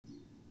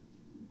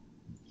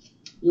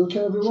You okay,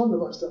 everyone?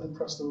 I've accidentally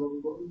pressed the wrong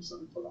button, so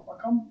let me put that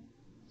back on.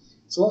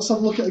 So let's have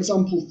a look at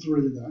example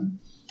 3 then.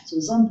 So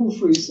example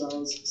 3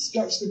 says,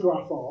 sketch the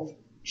graph of,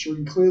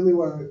 showing clearly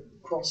where it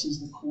crosses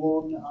the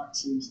coordinate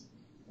axes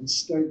and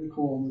state the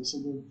coordinates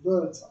of the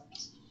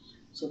vertex.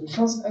 So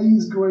because a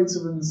is greater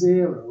than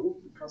 0,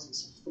 because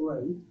it's a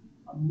 3,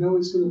 I know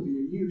it's going to be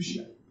a U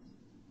shape.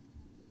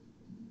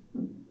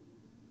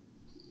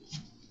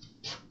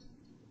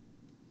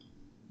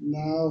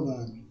 Now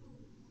then,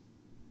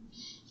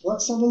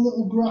 let's have a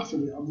little graph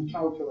of it on the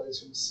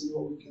calculator and see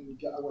what we can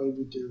get away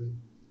with doing.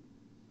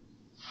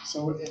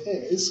 So it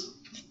is,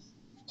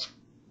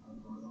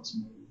 oh, that's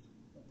moved.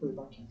 I'll put it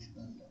back in.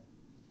 There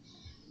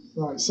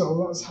we go. Right, so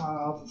let's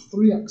have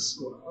 3x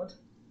squared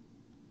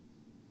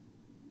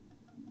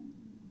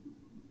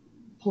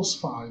plus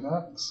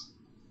 5x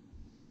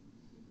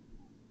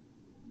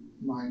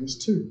minus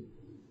 2.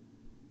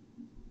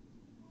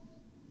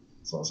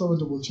 So let's have a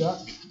double check.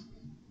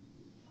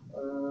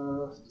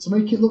 To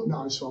make it look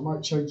nicer, I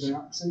might change the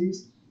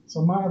axes.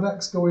 So I might have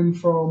x going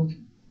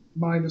from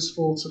minus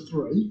 4 to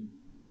 3.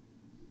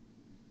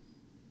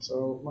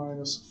 So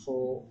minus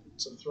 4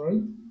 to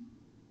 3.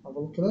 Have a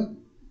look at it.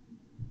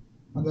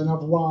 And then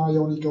have y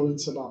only going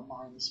to about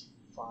minus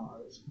 5.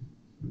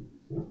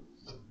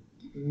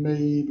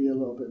 Maybe a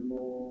little bit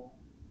more.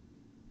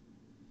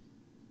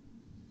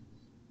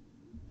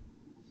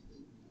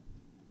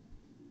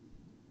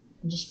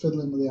 I'm just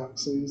fiddling with the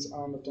axes,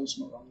 and I've done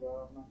something wrong there,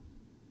 haven't I?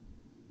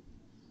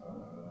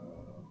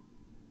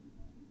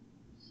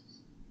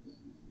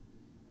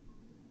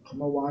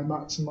 My y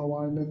max and my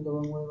y min the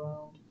wrong way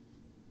around.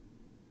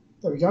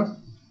 There we go.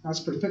 That's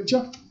a pretty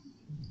picture.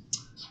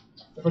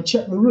 If I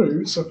check the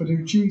roots, so if I do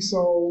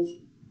gsolve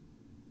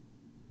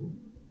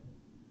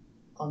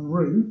and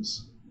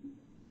roots,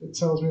 it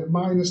tells me at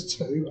minus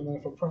 2, and then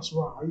if I press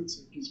right,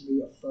 it gives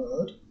me a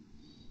third.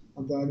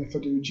 And then if I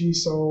do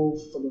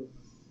gsolve for the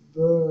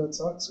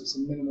vertex, it's a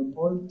minimum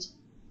point.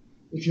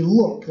 If you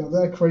look, now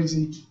they're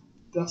crazy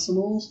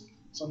decimals,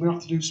 so I'm going to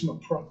have to do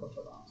something proper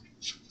for that.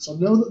 So I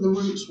know that the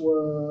roots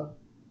were,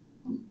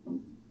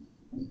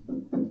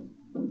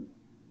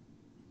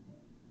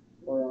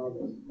 where are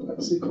they?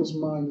 X equals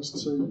minus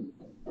 2,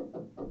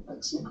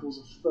 x equals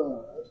a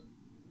third.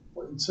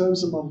 But in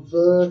terms of my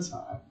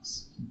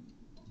vertex,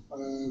 I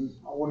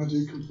want to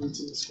do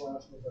completing the square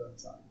for the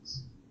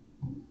vertex.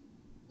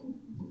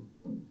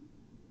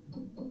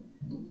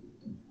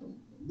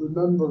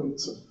 Remembering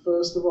to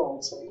first of all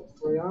take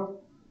 3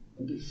 out,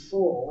 and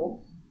before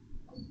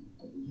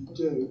you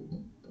do,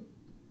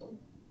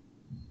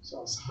 so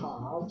that's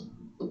halved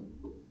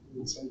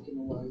and taken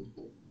away.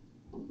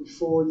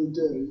 Before you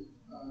do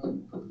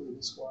complete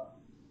the square,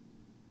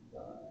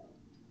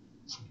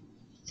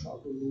 that'll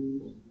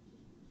be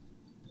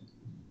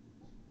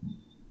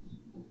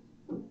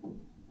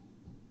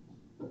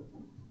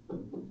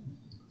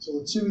so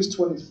the 2 is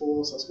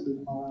 24, so that's going to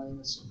be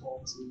minus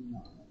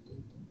 49.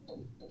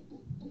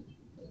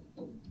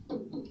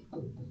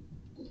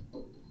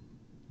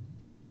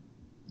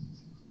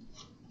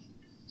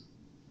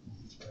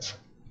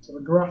 So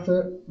I graph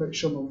it, make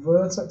sure my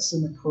vertex is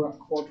in the correct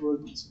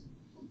quadrant.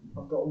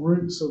 I've got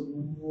roots of,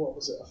 what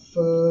was it, a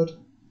third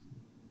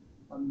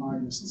and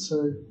minus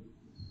 2,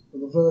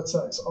 with a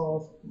vertex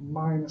of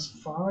minus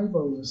 5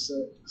 over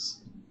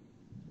 6,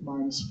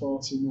 minus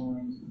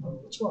 49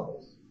 over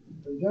 12.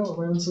 There you go,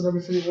 I've answered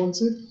everything it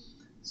wanted.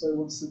 So it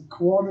wants the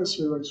coordinates,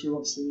 we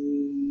wants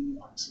the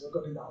axis. I've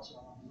got it down as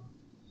well.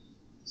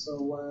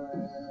 So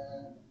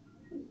where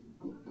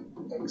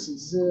x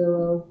is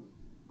 0,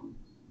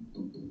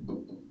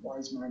 y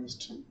is minus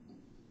 2.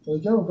 There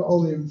you go, I've got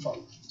all the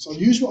info. So I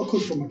used what I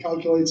could from my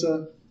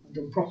calculator and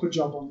done a proper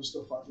job on the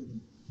stuff I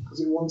did, because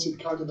it wanted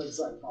kind of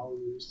exact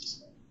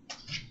values.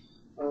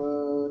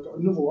 Got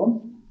another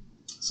one.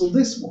 So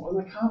this one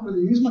I can't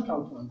really use my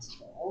calculator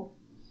for.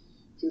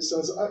 So it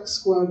says x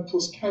squared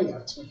plus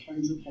kx, where k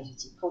is a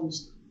positive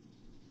constant.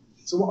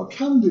 So what I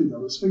can do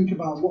though is think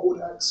about what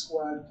would x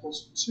squared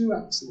plus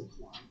 2x look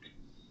like.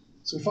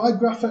 So if I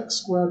graph x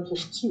squared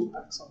plus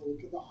 2x, have a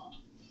look at that.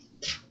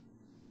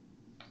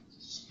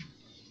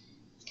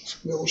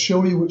 It will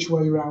show you which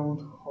way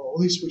around, or at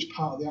least which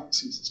part of the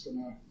axis it's going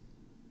to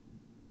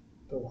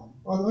go on.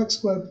 Oh, x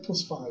squared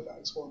plus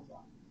 5x, what is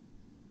that?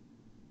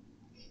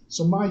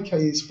 So my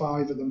k is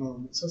 5 at the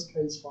moment. It says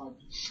k is 5.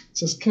 It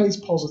says k is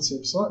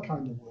positive, so that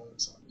kind of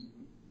works. If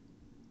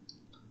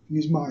you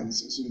use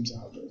minus, it zooms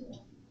out a bit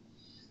more.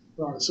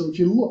 Right, so if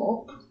you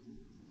look,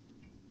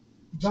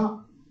 that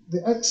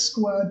the x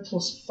squared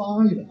plus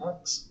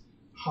 5x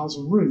has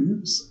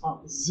roots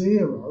at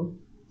 0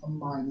 and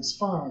minus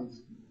 5.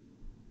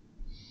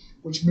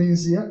 Which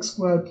means the x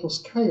squared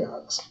plus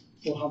kx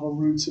will have a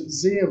root at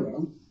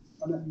 0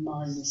 and at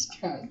minus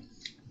k.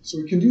 So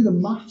we can do the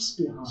maths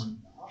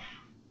behind that,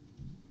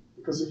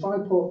 because if I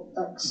put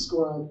x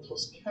squared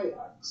plus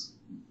kx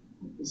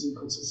is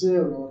equal to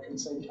 0, I can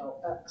take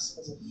out x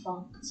as a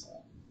factor.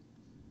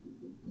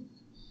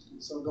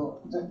 So I've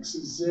got x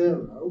is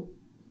 0,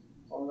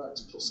 or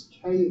x plus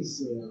k is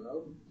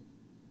 0,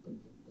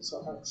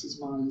 so x is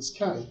minus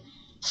k.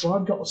 So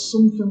I've got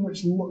something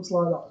which looks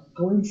like that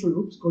going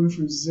through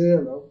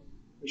 0,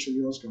 which of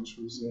yours goes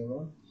through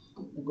 0,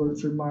 and going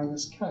through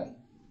minus k.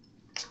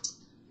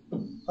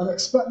 I'd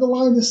expect the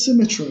line of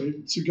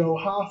symmetry to go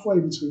halfway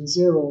between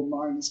 0 and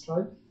minus k.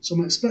 So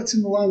I'm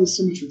expecting the line of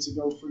symmetry to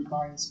go through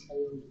minus k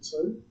over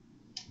 2.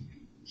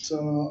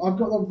 So I've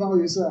got the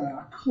values there.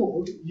 I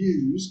could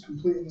use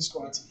completing the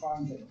square to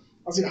find it.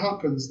 As it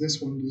happens,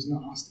 this one was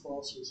not asked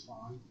for, so it's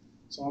fine.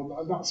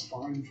 So that's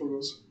fine for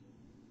us.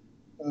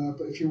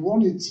 But if you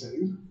wanted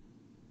to,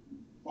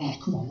 oh,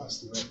 come on, let's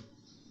do it.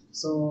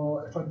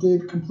 So if I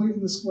did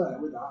completing the square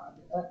with that,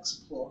 it'd be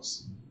x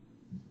plus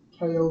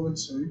k over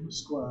 2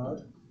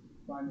 squared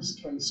minus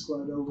k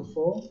squared over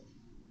 4.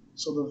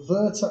 So the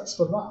vertex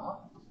for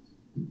that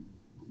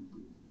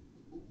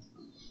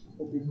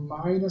will be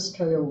minus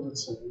k over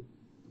 2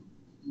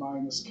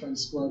 minus k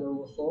squared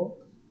over 4.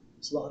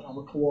 So that would have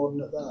a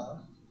coordinate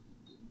there.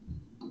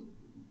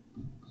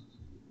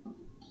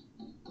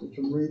 We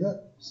can read it,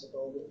 so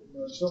it'll get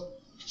merged up.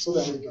 So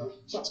there we go,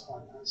 that's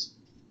quite nice.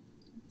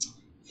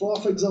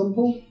 Fourth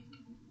example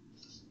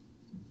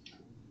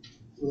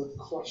with a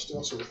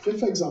question, sorry,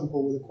 fifth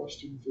example with a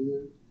question for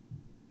you.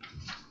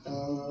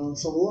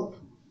 Let's have a look.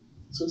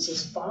 So it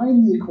says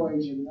find the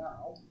equation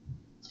now.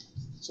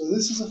 So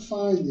this is a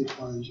find the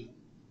equation.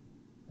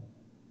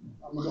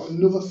 And we've got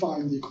another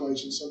find the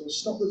equation. So we'll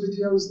stop the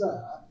videos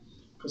there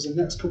because the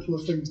next couple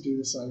of things do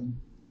the same.